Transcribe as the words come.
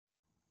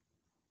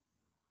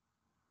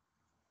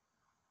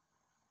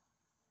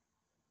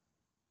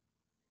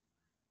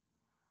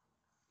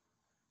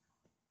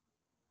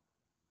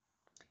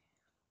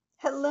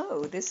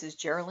Hello, this is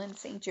Geraldine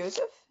St.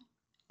 Joseph,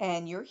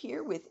 and you're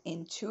here with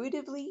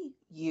Intuitively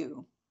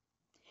You.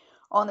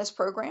 On this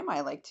program,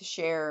 I like to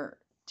share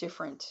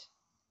different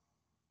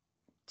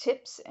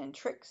tips and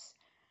tricks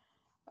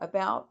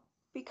about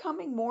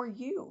becoming more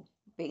you,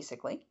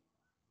 basically.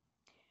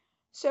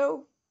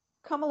 So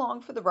come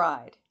along for the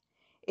ride.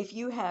 If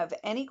you have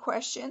any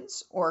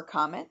questions or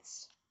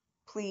comments,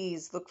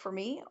 please look for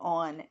me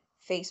on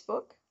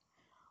Facebook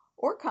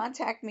or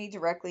contact me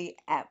directly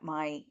at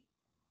my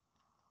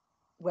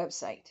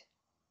website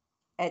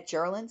at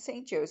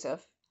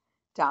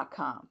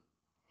geraldinestjoseph.com.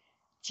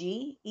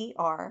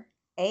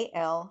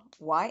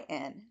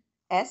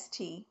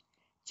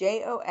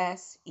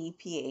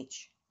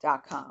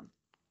 GeraldinStJoseph.com.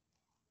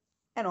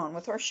 And on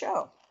with our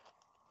show.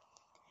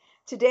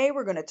 Today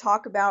we're going to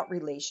talk about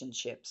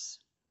relationships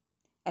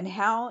and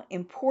how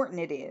important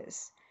it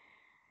is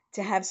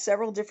to have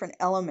several different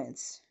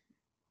elements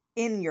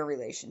in your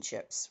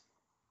relationships.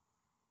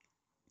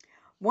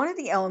 One of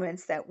the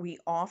elements that we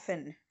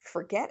often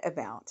forget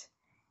about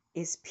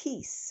is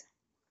peace,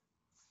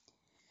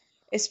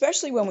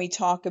 especially when we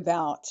talk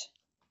about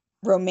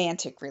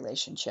romantic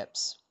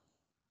relationships.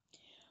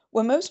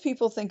 When most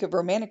people think of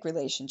romantic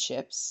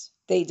relationships,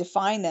 they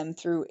define them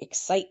through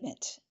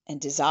excitement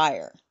and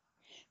desire.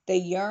 They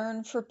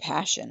yearn for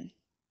passion.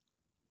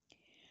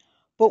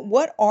 But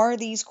what are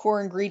these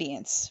core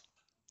ingredients?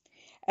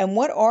 And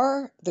what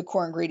are the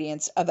core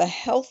ingredients of a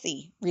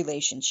healthy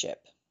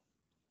relationship?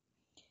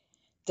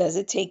 Does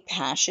it take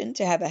passion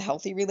to have a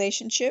healthy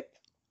relationship?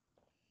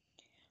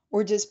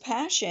 Or does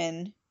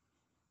passion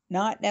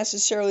not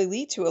necessarily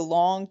lead to a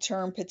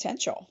long-term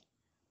potential?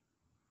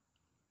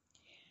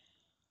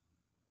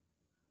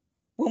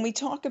 When we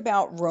talk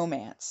about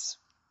romance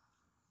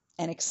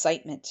and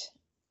excitement,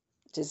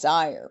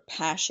 desire,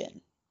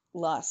 passion,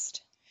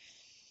 lust,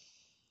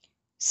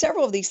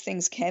 several of these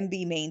things can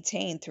be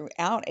maintained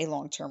throughout a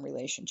long-term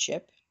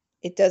relationship.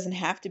 It doesn't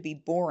have to be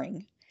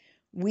boring.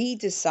 We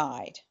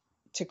decide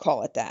to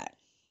call it that.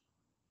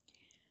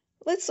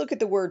 Let's look at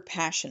the word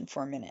passion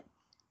for a minute.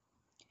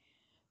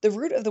 The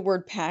root of the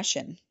word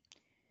passion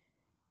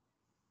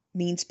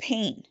means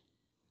pain.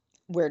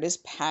 Where does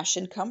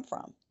passion come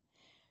from?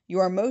 You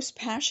are most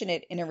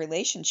passionate in a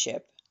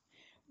relationship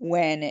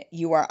when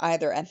you are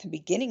either at the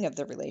beginning of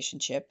the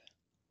relationship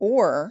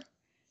or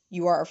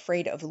you are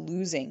afraid of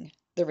losing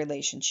the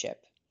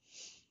relationship.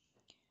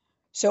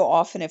 So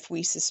often if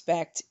we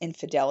suspect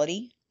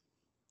infidelity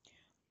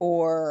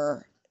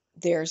or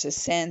there's a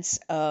sense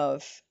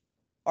of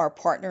our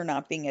partner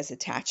not being as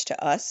attached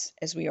to us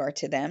as we are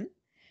to them,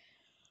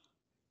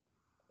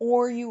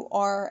 or you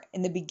are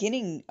in the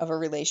beginning of a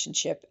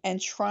relationship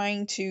and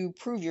trying to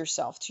prove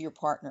yourself to your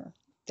partner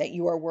that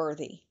you are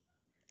worthy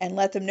and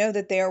let them know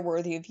that they are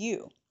worthy of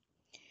you.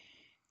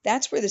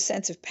 That's where the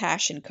sense of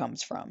passion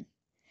comes from.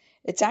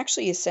 It's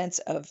actually a sense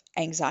of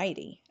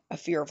anxiety, a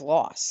fear of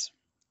loss,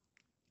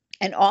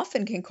 and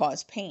often can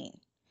cause pain.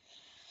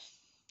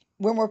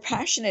 When we're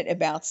passionate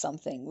about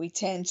something, we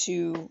tend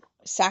to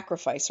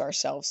sacrifice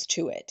ourselves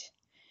to it.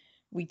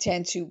 We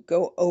tend to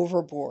go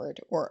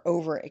overboard or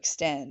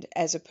overextend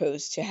as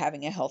opposed to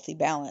having a healthy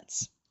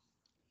balance.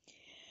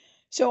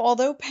 So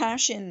although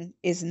passion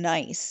is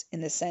nice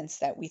in the sense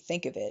that we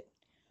think of it,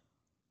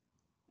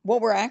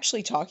 what we're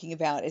actually talking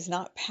about is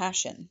not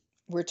passion.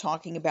 We're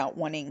talking about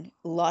wanting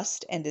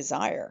lust and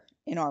desire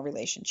in our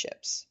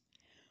relationships.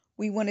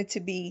 We want it to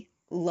be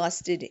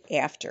lusted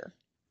after.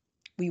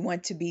 We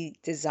want to be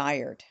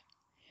desired.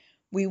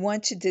 We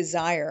want to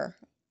desire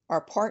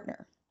our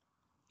partner.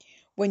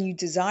 When you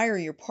desire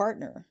your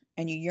partner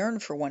and you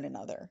yearn for one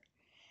another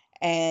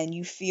and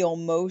you feel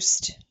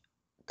most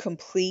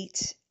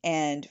complete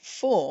and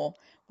full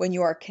when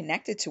you are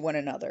connected to one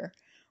another,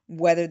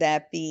 whether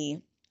that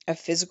be a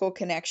physical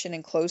connection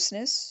and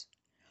closeness,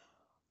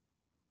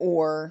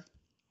 or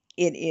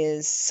it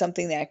is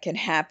something that can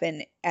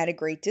happen at a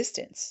great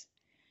distance.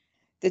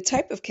 The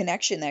type of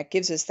connection that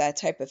gives us that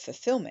type of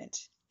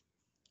fulfillment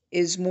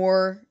is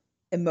more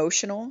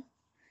emotional,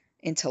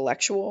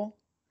 intellectual,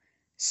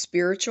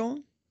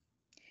 spiritual,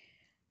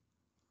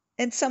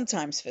 and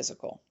sometimes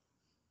physical.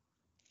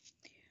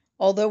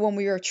 Although when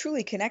we are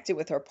truly connected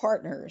with our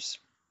partners,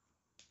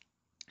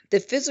 the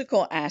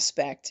physical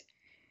aspect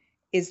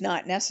is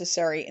not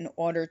necessary in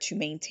order to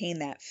maintain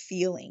that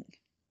feeling.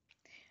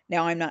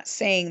 Now, I'm not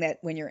saying that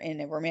when you're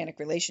in a romantic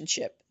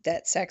relationship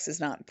that sex is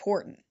not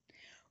important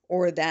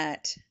or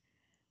that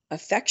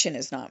affection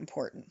is not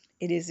important.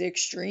 It is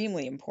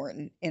extremely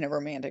important in a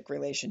romantic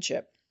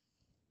relationship.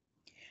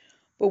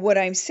 But what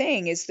I'm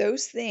saying is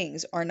those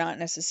things are not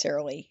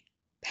necessarily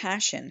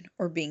passion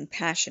or being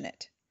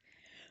passionate.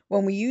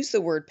 When we use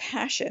the word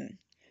passion,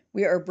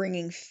 we are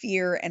bringing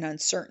fear and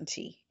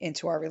uncertainty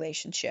into our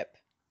relationship.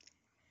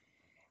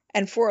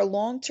 And for a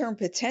long-term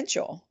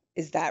potential,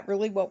 is that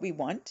really what we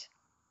want?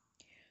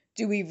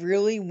 Do we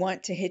really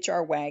want to hitch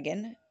our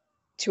wagon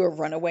to a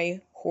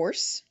runaway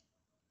horse?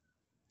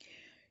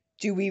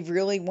 Do we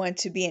really want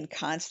to be in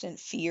constant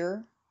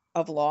fear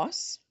of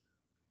loss?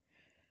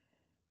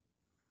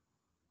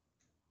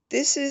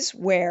 This is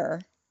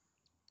where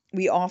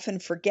we often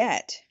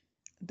forget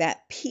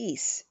that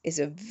peace is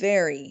a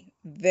very,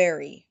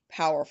 very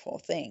powerful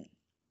thing.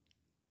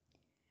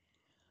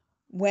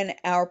 When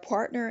our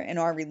partner in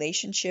our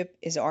relationship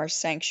is our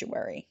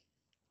sanctuary,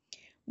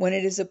 when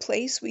it is a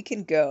place we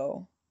can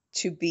go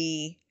to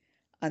be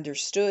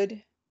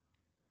understood,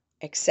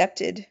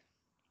 accepted,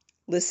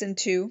 listened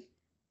to,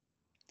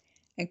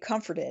 and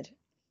comforted,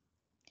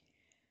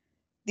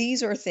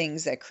 these are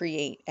things that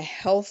create a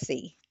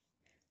healthy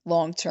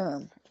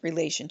long-term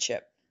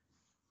relationship.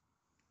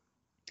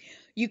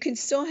 You can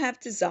still have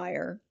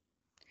desire,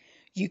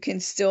 you can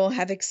still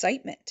have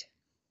excitement,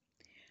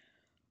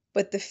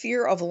 but the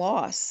fear of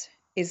loss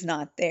is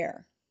not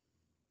there.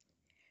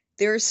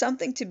 There is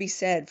something to be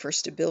said for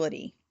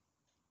stability.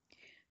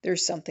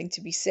 There's something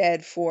to be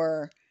said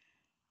for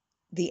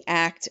the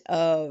act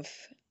of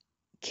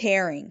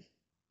caring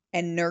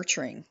and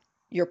nurturing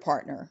your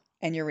partner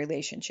and your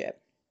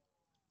relationship.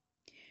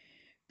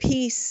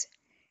 Peace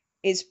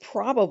is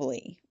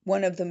probably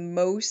one of the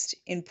most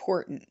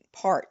important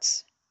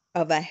parts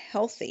of a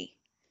healthy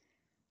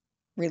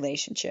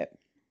relationship,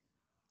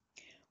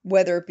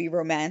 whether it be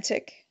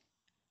romantic,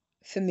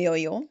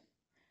 familial,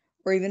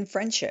 or even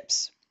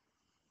friendships.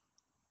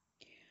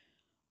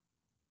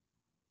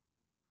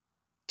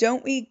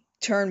 Don't we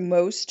turn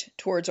most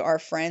towards our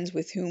friends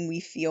with whom we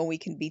feel we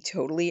can be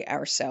totally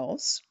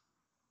ourselves?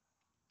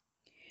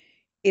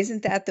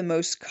 Isn't that the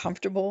most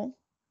comfortable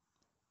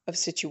of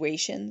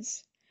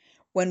situations,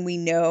 when we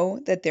know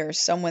that there is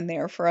someone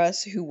there for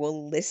us who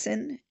will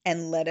listen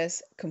and let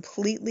us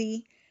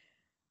completely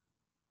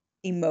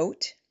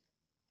emote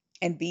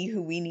and be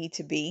who we need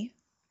to be?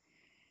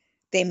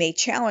 They may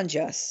challenge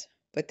us,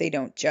 but they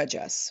don't judge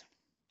us.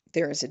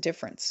 There is a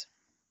difference.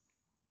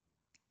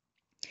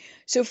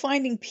 So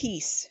finding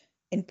peace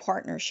in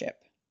partnership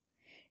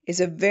is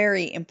a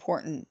very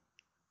important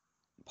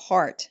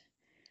part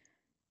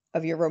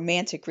of your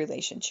romantic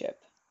relationship.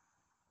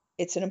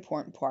 It's an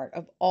important part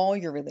of all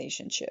your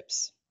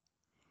relationships.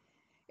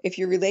 If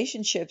your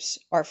relationships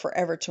are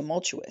forever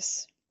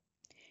tumultuous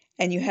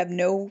and you have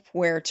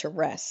nowhere to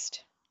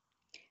rest,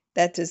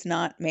 that does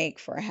not make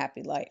for a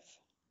happy life.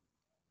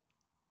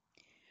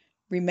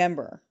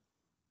 Remember,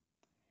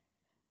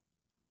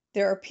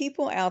 there are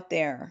people out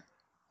there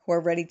who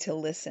are ready to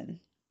listen,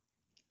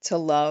 to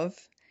love,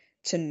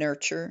 to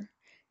nurture,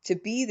 to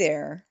be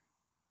there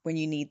when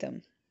you need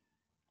them.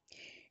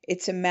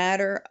 It's a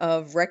matter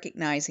of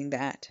recognizing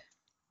that,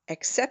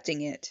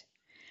 accepting it,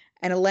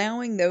 and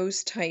allowing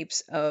those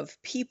types of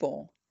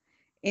people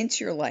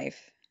into your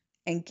life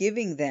and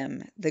giving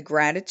them the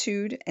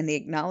gratitude and the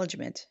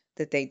acknowledgement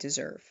that they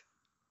deserve.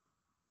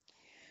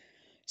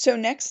 So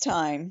next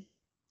time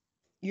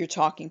you're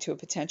talking to a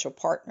potential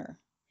partner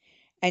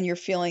and you're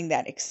feeling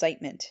that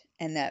excitement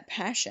and that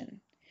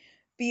passion,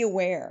 be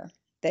aware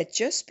that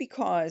just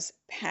because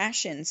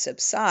passion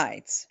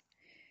subsides,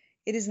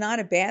 it is not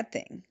a bad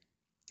thing.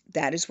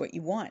 That is what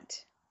you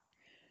want.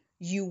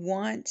 You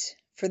want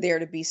for there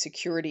to be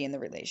security in the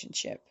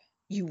relationship.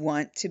 You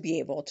want to be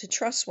able to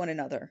trust one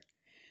another.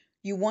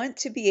 You want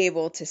to be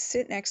able to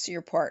sit next to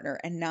your partner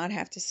and not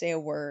have to say a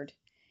word,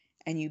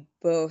 and you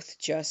both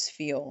just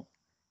feel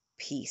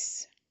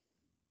peace.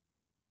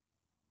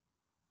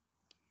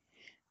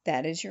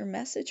 That is your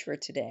message for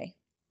today.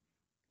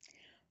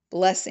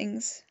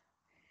 Blessings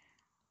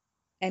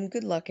and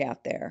good luck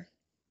out there.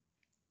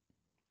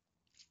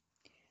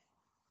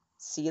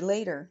 See you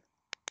later.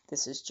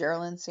 This is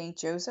Geraldine St.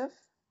 Joseph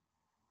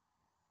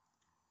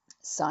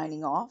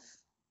signing off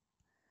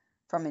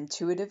from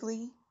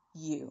Intuitively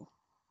You.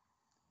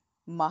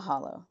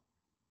 Mahalo.